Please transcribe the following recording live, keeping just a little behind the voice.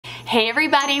Hey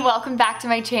everybody, welcome back to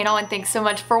my channel and thanks so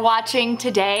much for watching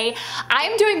today. I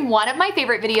am doing one of my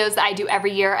favorite videos that I do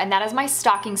every year, and that is my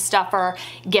stocking stuffer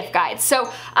gift guide. So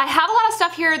I have a lot of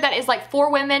stuff here that is like for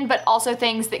women, but also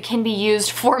things that can be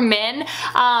used for men.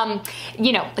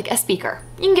 You know, like a speaker.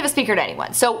 You can give a speaker to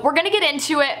anyone. So we're gonna get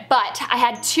into it, but I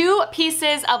had two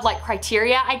pieces of like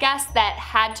criteria, I guess, that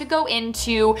had to go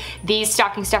into these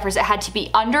stocking stuffers. It had to be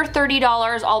under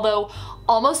 $30, although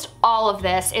almost all of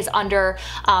this is under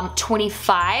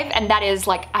 $25, and that is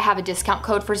like, I have a discount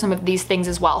code for some of these things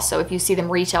as well. So if you see them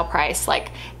retail price,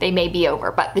 like they may be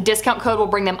over, but the discount code will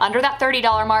bring them under that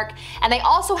 $30 mark. And they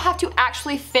also have to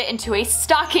actually fit into a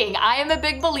stocking. I am a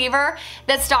big believer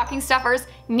that stocking stuffers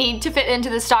need to fit into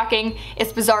the stocking.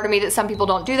 It's bizarre to me that some people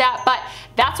don't do that, but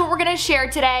that's what we're gonna share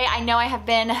today. I know I have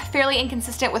been fairly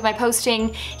inconsistent with my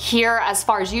posting here as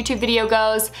far as YouTube video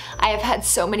goes. I have had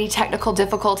so many technical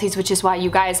difficulties, which is why you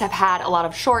guys have had a lot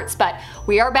of shorts, but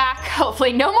we are back.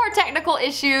 Hopefully no more technical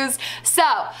issues. So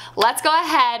let's go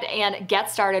ahead and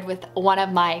get started with one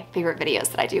of my favorite videos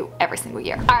that I do every single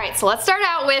year. All right, so let's start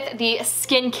out with the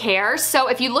skincare. So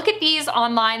if you look at these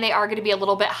online, they are gonna be a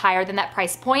little bit higher than that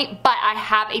price point, but I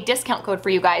have a discount code for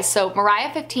you guys. So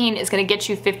Moriah 15 is gonna get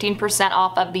you 15%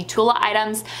 off of the Tula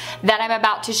items that I'm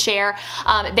about to share.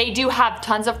 They do have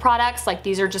tons of products, like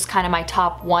these are just kind of my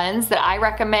top ones that I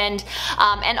recommend.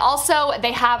 And also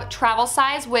they have travel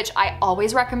size, which I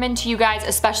always recommend to you guys,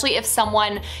 especially if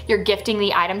someone you're gifting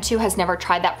the item to has never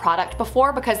tried that product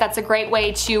before, because that's a great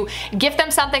way to gift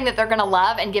them something that they're gonna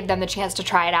love and give them the chance to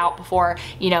try it out before,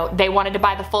 you know, they wanted to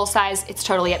buy the full size. It's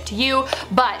totally up to you,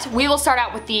 but we will start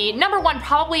out with the number one,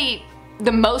 probably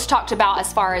the most talked about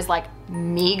as far as like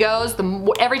me goes.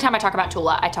 Every time I talk about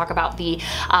Tula, I talk about the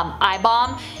eye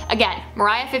balm. Again,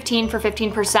 Moriah 15 for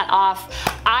 15%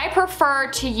 off. I prefer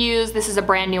to use, this is a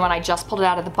brand new one, I just pulled it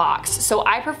out of the box. So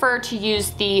I prefer to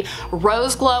use the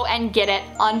Rose Glow and Get It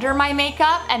under my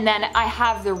makeup, and then I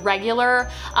have the regular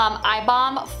eye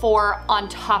balm for on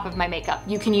top of my makeup.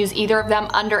 You can use either of them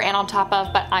under and on top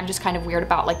of, but I'm just kind of weird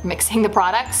about like mixing the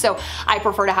products, so I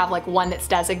prefer to have like one that's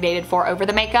designated for over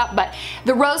the makeup. But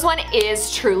the Rose one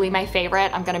is truly my favorite.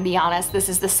 I'm gonna be honest. This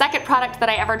is the second product that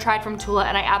I ever tried from Tula,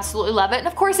 and I absolutely love it. And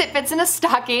of course it fits in a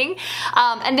stocking.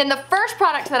 And then the first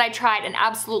product that I tried and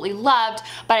absolutely loved,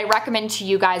 but I recommend to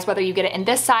you guys, whether you get it in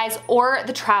this size or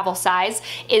the travel size,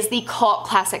 is the Cult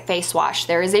Classic Face Wash.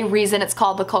 There is a reason it's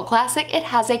called the Cult Classic. It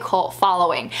has a cult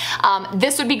following.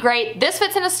 This would be great. This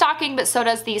fits in a stocking, but so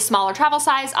does the smaller travel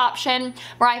size option.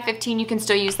 Moriah 15, you can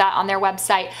still use that on their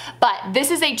website. But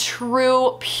this is a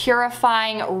true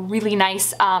purifying, really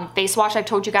nice face wash. I've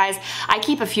told you guys, I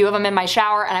keep a few of them in my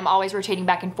shower and I'm always rotating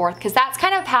back and forth because that's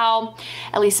kind of how,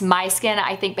 at least my skin,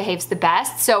 I think behaves the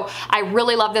best. So I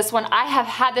really love this one. I have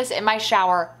had this in my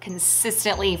shower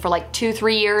consistently for like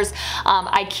 2-3 years.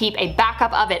 I keep a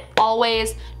backup of it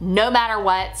always, no matter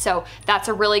what. So that's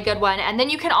a really good one. And then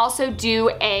you can also do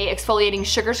a exfoliating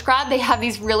sugar scrub. They have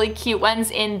these really cute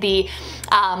ones in the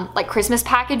like Christmas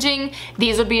packaging.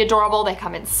 These would be adorable. They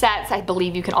come in sets. I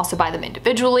believe you can also buy them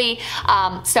individually.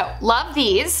 So love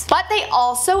these, but they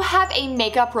also have a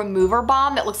makeup remover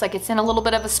balm that looks like it's in a little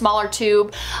bit of a smaller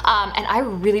tube. And I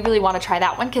really want to try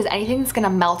that one because anything that's gonna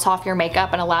melt off your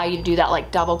makeup and allow you to do that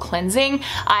like double cleansing,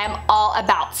 I am all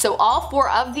about. So all 4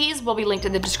 of these will be linked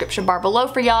in the description bar below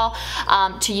for y'all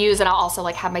to use, and I'll also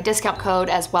like have my discount code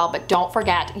as well. But don't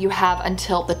forget, you have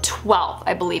until the 12th,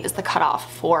 I believe, is the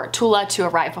cutoff for Tula to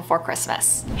arrive before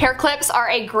Christmas. Hair clips are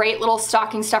a great little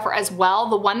stocking stuffer as well.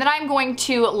 The one that I'm going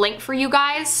to link for you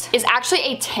guys is actually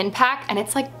a 10-pack, and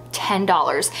it's like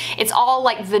 $10. It's all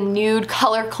like the nude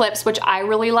color clips, which I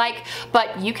really like,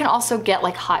 but you can also get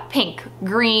like hot pink,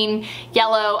 green,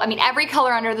 yellow, I mean every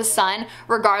color under the sun.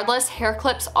 Regardless, hair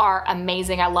clips are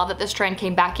amazing. I love that this trend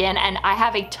came back in, and I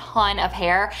have a ton of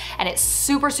hair and it's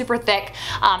super thick,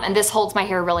 and this holds my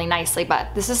hair really nicely.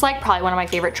 But this is like probably one of my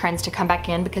favorite trends to come back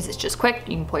in because it's just quick.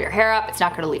 You can pull your hair up, it's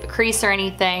not gonna leave a crease or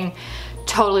anything.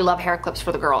 Totally love hair clips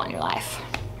for the girl in your life,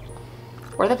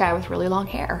 or the guy with really long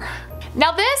hair.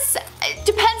 Now this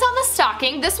depends on the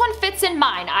stocking. This one fits in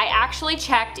mine. I actually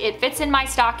checked. It fits in my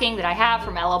stocking that I have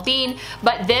from LL Bean,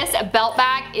 but this belt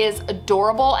bag is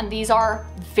adorable, and these are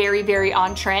very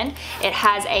on trend. It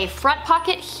has a front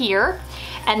pocket here,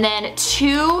 and then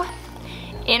 2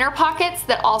 inner pockets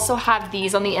that also have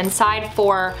these on the inside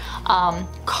for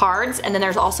cards, and then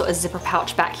there's also a zipper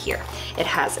pouch back here. It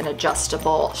has an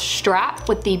adjustable strap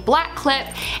with the black clip,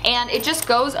 and it just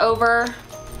goes over,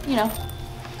 you know,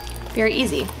 very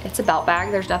easy. It's a belt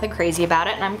bag. There's nothing crazy about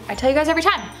it, and I tell you guys every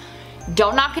time,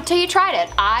 don't knock it till you tried it.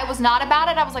 I was not about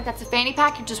it. I was like, that's a fanny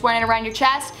pack, you're just wearing it around your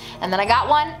chest. And then I got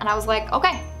one and I was like,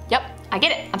 okay, yep, I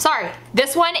get it, I'm sorry.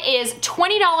 This one is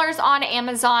 $20 on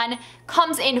Amazon,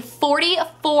 comes in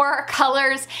 44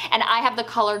 colors, and I have the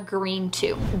color green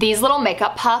too. These little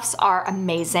makeup puffs are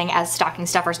amazing as stocking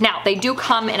stuffers. Now, they do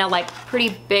come in a like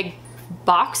pretty big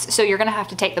box, so you're gonna have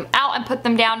to take them out and put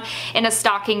them down in a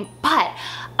stocking, but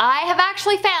I have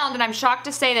actually found, and I'm shocked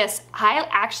to say this, I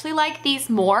actually like these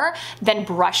more than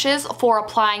brushes for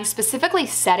applying specifically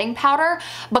setting powder,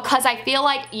 because I feel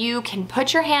like you can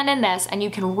put your hand in this and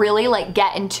you can really like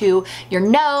get into your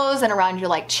nose and around your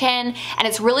like chin, and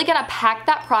it's really gonna pack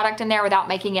that product in there without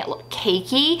making it look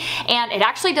cakey, and it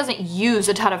actually doesn't use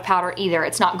a ton of powder either.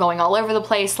 It's not going all over the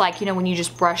place like, you know, when you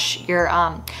just brush your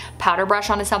powder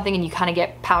brush onto something and you kind of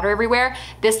get powder everywhere.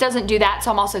 This doesn't do that,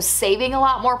 so I'm also saving a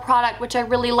lot more product, which I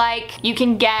really like. You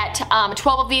can get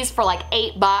 12 of these for like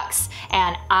 $8,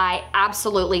 and I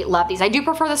absolutely love these. I do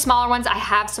prefer the smaller ones. I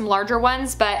have some larger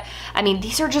ones, but I mean,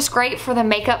 these are just great for the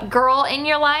makeup girl in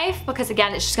your life, because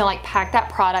again, it's just gonna like pack that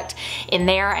product in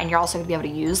there, and you're also gonna be able to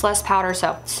use less powder,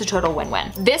 so it's a total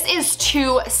win-win. This is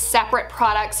two separate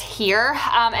products here,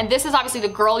 and this is obviously the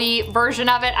girly version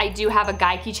of it. I do have a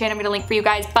guy keychain I'm gonna link for you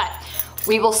guys, but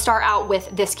we will start out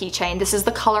with this keychain. This is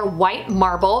the color White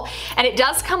Marble, and it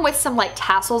does come with some like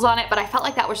tassels on it, but I felt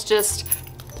like that was just,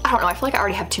 I don't know, I feel like I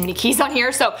already have too many keys on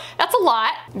here, so that's a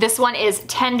lot. This one is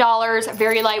 $10,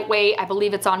 very lightweight. I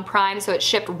believe it's on Prime, so it's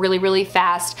shipped really, really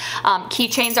fast.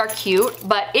 Keychains are cute,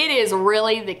 but it is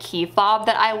really the key fob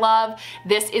that I love.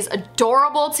 This is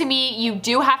adorable to me. You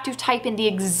do have to type in the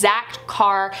exact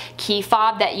car key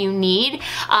fob that you need.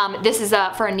 This is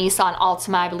for a Nissan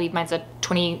Altima. I believe mine's a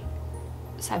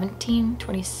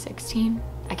 2016,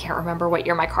 I can't remember what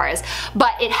year my car is,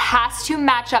 but it has to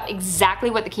match up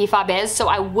exactly what the key fob is, so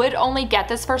I would only get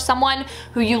this for someone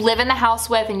who you live in the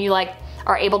house with and you like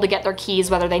are able to get their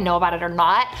keys whether they know about it or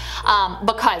not,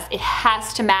 because it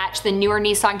has to match. The newer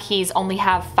Nissan keys only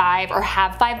have 5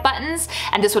 buttons,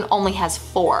 and this one only has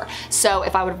 4. So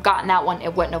if I would have gotten that one,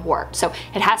 it wouldn't have worked. So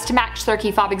it has to match their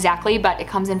key fob exactly, but it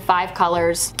comes in 5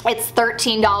 colors. It's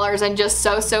 $13 and just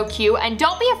so, so cute. And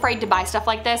don't be afraid to buy stuff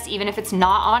like this, even if it's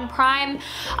not on Prime.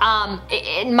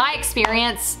 In my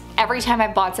experience, every time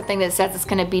I've bought something that says it's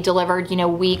gonna be delivered, you know,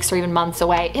 weeks or even months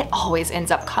away, it always ends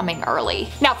up coming early.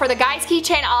 Now for the guy's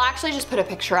keychain, I'll actually just put a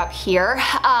picture up here.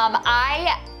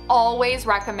 I always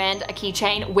recommend a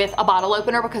keychain with a bottle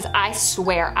opener, because I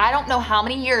swear, I don't know how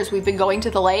many years we've been going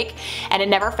to the lake and it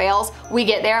never fails. We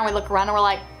get there and we look around and we're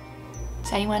like,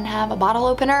 does anyone have a bottle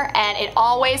opener? And it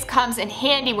always comes in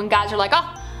handy when guys are like,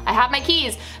 oh, I have my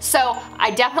keys. So I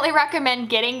definitely recommend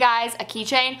getting guys a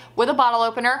keychain with a bottle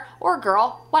opener, or a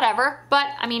girl, whatever. But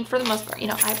I mean, for the most part, you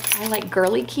know, I like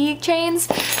girly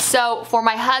keychains. So for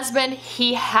my husband,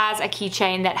 he has a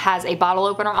keychain that has a bottle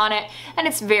opener on it, and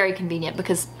it's very convenient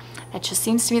because that just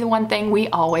seems to be the one thing we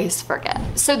always forget.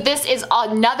 So this is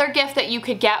another gift that you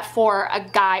could get for a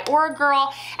guy or a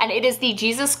girl, and it is the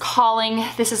Jesus Calling.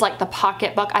 This is like the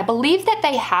pocketbook. I believe that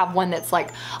they have one that's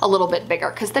like a little bit bigger,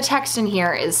 because the text in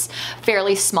here is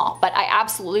fairly small, but I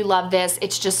absolutely love this.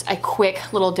 It's just a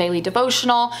quick little daily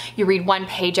devotional. You read 1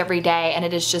 page every day, and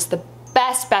it is just the best.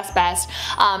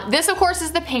 This of course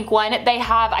is the pink one. They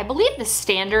have, I believe the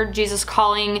standard Jesus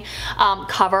Calling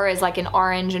cover is like an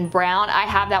orange and brown. I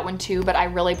have that one too, but I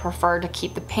really prefer to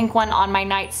keep the pink one on my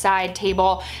nightside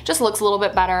table. Just looks a little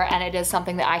bit better, and it is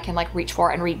something that I can like reach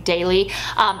for and read daily.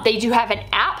 They do have an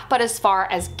app, but as far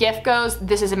as gift goes,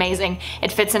 this is amazing.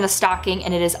 It fits in a stocking,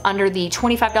 and it is under the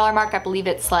 $25 mark. I believe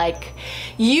it's like,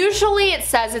 usually it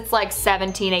says it's like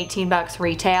 17, 18 bucks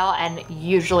retail, and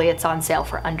usually it's on sale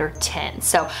for under 10.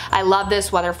 So I love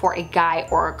this, whether for a guy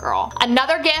or a girl.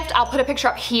 Another gift, I'll put a picture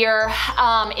up here,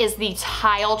 is the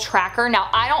tile tracker. Now,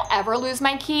 I don't ever lose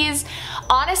my keys.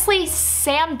 Honestly,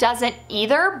 Sam doesn't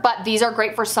either, but these are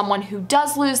great for someone who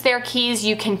does lose their keys.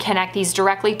 You can connect these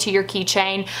directly to your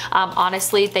keychain.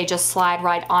 Honestly, they just slide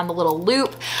right on the little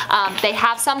loop. They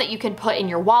have some that you can put in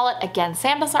your wallet. Again,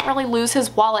 Sam doesn't really lose his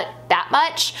wallet that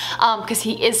much, because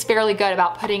he is fairly good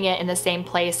about putting it in the same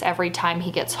place every time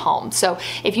he gets home. So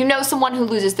if you know someone who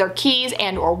loses their keys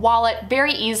and or wallet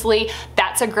very easily,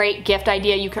 that's a great gift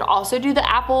idea. You could also do the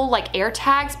Apple like air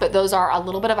tags, but those are a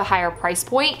little bit of a higher price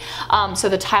point. So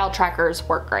the tile trackers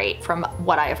work great from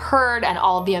what I have heard and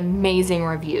all of the amazing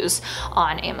reviews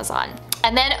on Amazon.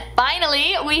 And then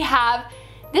finally, we have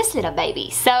this little baby.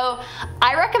 So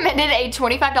I recommended a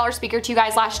 $25 speaker to you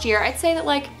guys last year. I'd say that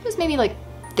like, it was maybe like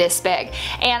this big,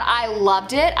 and I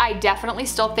loved it. I definitely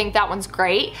still think that one's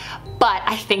great, but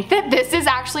I think that this is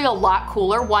actually a lot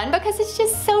cooler. One, because it's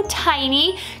just so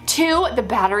tiny. Two, the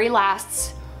battery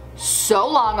lasts so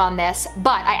long on this,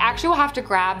 but I actually will have to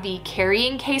grab the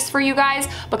carrying case for you guys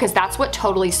because that's what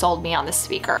totally sold me on this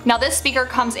speaker. Now this speaker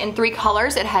comes in 3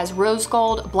 colors. It has rose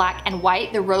gold, black, and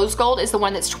white. The rose gold is the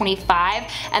one that's $25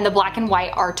 and the black and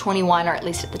white are $21, or at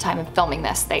least at the time of filming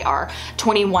this, they are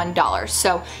 $21.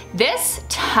 So this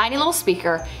tiny little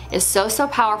speaker is so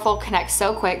powerful, connects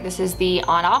so quick. This is the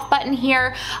on-off button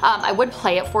here. I would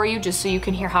play it for you just so you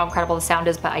can hear how incredible the sound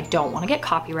is, but I don't want to get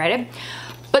copyrighted.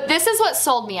 But this is what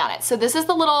sold me on it. So this is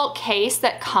the little case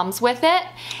that comes with it.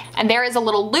 And there is a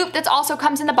little loop that also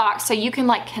comes in the box. So you can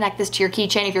like connect this to your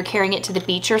keychain if you're carrying it to the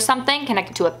beach or something,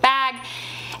 connect it to a bag.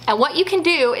 And what you can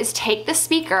do is take the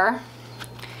speaker,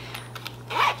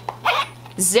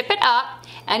 zip it up,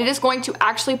 and it is going to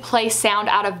actually play sound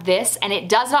out of this, and it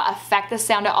does not affect the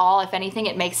sound at all. If anything,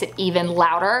 it makes it even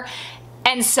louder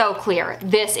and so clear.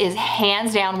 This is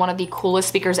hands down one of the coolest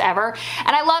speakers ever.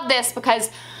 And I love this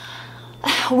because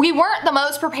we weren't the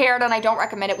most prepared, and I don't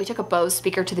recommend it. We took a Bose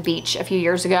speaker to the beach a few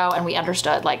years ago and we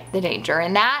understood like the danger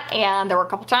in that, and there were a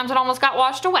couple times it almost got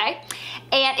washed away.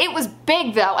 And it was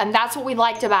big though, and that's what we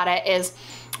liked about it is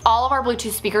all of our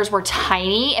Bluetooth speakers were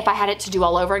tiny. If I had it to do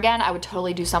all over again, I would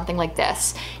totally do something like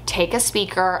this. Take a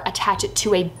speaker, attach it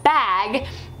to a bag.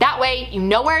 That way you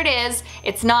know where it is.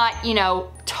 It's not, you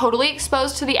know, totally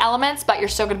exposed to the elements, but you're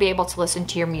still gonna be able to listen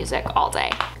to your music all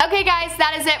day. Okay guys,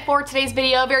 that is it for today's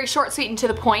video. Very short, sweet, and to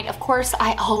the point. Of course,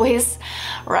 I always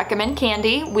recommend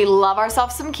candy. We love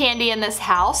ourselves some candy in this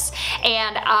house.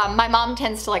 And my mom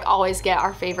tends to like always get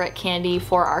our favorite candy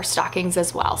for our stockings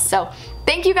as well. So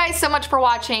thank you guys so much for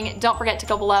watching. Don't forget to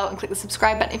go below and click the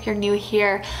subscribe button if you're new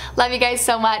here. Love you guys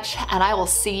so much, and I will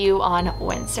see you on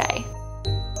Wednesday.